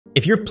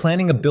If you're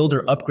planning a build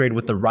or upgrade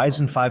with the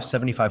Ryzen 5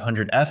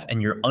 7500F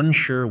and you're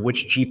unsure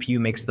which GPU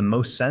makes the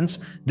most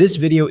sense, this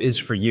video is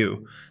for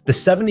you. The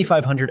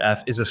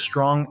 7500F is a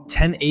strong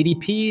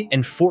 1080p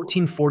and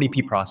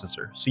 1440p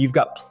processor, so you've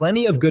got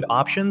plenty of good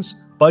options,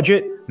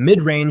 budget,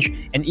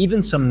 mid-range, and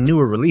even some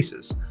newer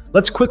releases.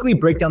 Let's quickly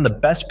break down the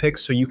best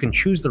picks so you can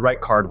choose the right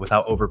card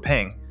without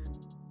overpaying.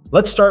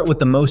 Let's start with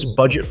the most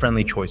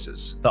budget-friendly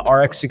choices, the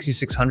RX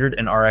 6600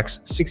 and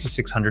RX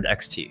 6600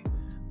 XT.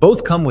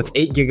 Both come with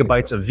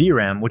 8GB of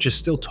VRAM, which is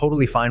still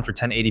totally fine for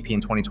 1080p in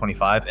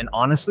 2025, and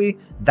honestly,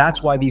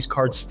 that's why these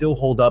cards still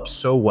hold up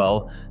so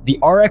well. The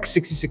RX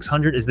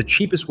 6600 is the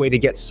cheapest way to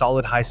get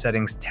solid high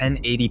settings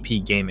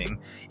 1080p gaming,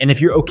 and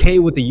if you're okay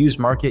with the used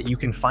market, you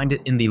can find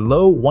it in the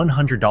low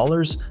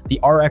 $100. The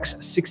RX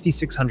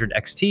 6600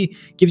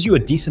 XT gives you a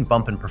decent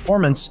bump in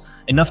performance,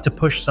 enough to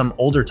push some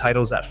older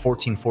titles at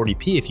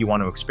 1440p if you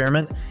want to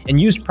experiment, and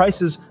used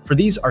prices for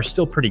these are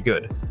still pretty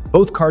good.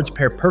 Both cards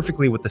pair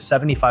perfectly with the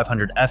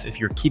 7500F if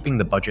you're keeping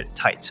the budget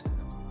tight.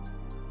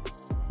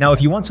 Now,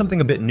 if you want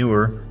something a bit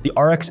newer, the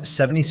RX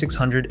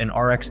 7600 and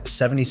RX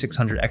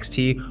 7600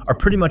 XT are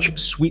pretty much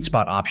sweet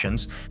spot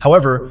options.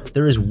 However,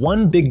 there is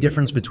one big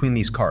difference between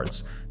these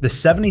cards. The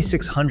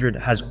 7600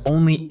 has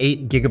only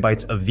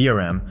 8GB of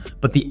VRAM,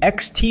 but the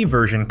XT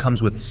version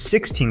comes with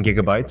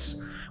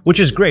 16GB, which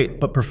is great,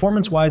 but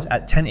performance-wise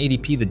at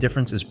 1080p the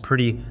difference is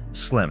pretty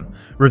slim.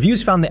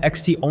 Reviews found the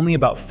XT only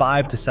about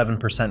 5 to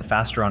 7%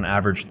 faster on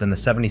average than the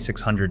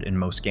 7600 in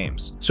most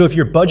games. So if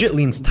your budget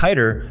leans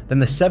tighter, then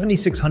the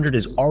 7600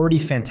 is already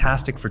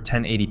fantastic for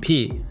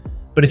 1080p.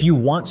 But if you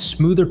want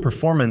smoother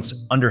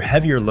performance under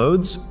heavier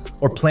loads,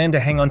 or plan to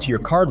hang onto your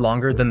card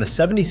longer, then the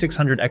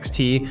 7600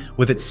 XT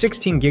with its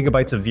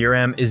 16GB of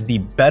VRAM is the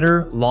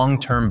better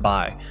long-term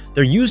buy.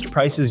 Their used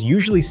prices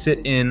usually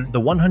sit in the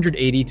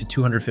 $180 to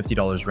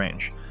 $250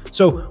 range.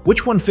 So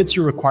which one fits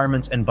your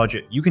requirements and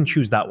budget? You can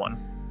choose that one.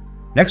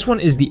 Next one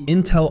is the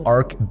Intel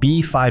Arc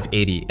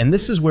B580, and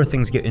this is where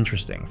things get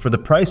interesting. For the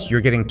price, you're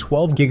getting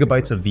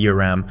 12GB of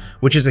VRAM,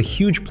 which is a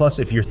huge plus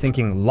if you're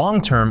thinking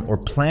long-term or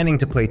planning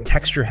to play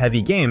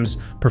texture-heavy games.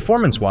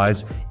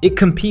 Performance-wise, it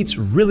competes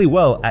really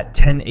well at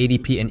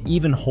 1080p and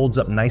even holds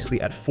up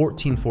nicely at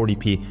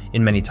 1440p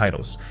in many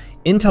titles.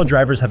 Intel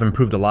drivers have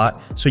improved a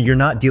lot, so you're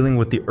not dealing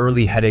with the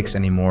early headaches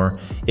anymore.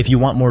 If you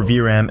want more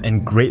VRAM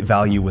and great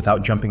value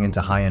without jumping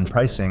into high-end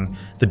pricing,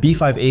 the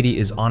B580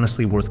 is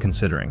honestly worth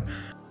considering.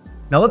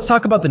 Now let's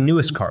talk about the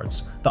newest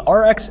cards. The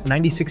RX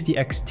 9060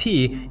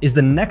 XT is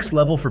the next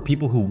level for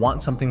people who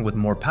want something with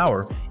more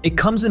power. It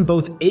comes in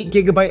both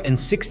 8GB and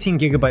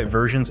 16GB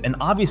versions, and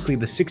obviously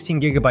the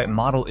 16GB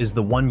model is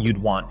the one you'd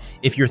want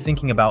if you're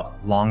thinking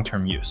about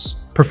long-term use.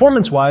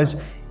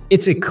 Performance-wise,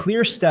 it's a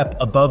clear step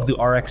above the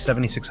RX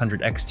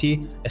 7600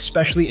 XT,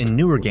 especially in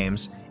newer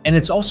games, and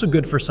it's also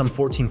good for some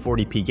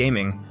 1440p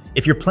gaming.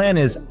 If your plan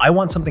is, I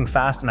want something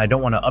fast and I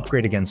don't want to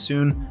upgrade again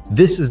soon,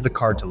 this is the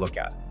card to look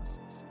at.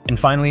 And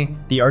finally,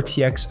 the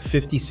RTX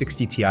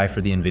 5060 Ti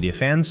for the NVIDIA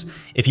fans.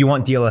 If you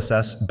want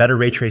DLSS, better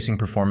ray tracing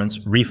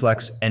performance,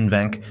 reflex,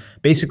 NVENC,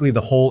 basically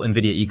the whole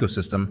NVIDIA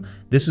ecosystem,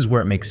 this is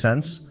where it makes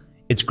sense.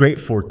 It's great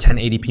for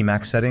 1080p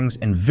max settings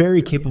and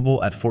very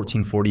capable at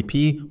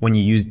 1440p when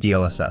you use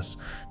DLSS.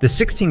 The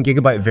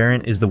 16GB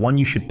variant is the one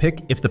you should pick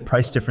if the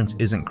price difference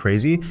isn't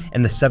crazy,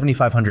 and the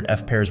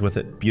 7500F pairs with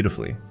it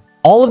beautifully.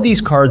 All of these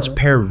cards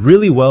pair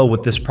really well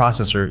with this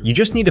processor. You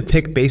just need to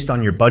pick based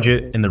on your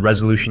budget and the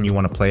resolution you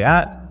want to play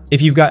at.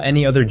 If you've got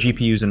any other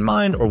GPUs in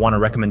mind or want a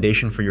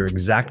recommendation for your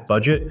exact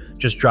budget,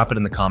 just drop it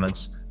in the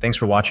comments. Thanks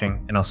for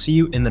watching, and I'll see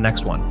you in the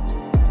next one.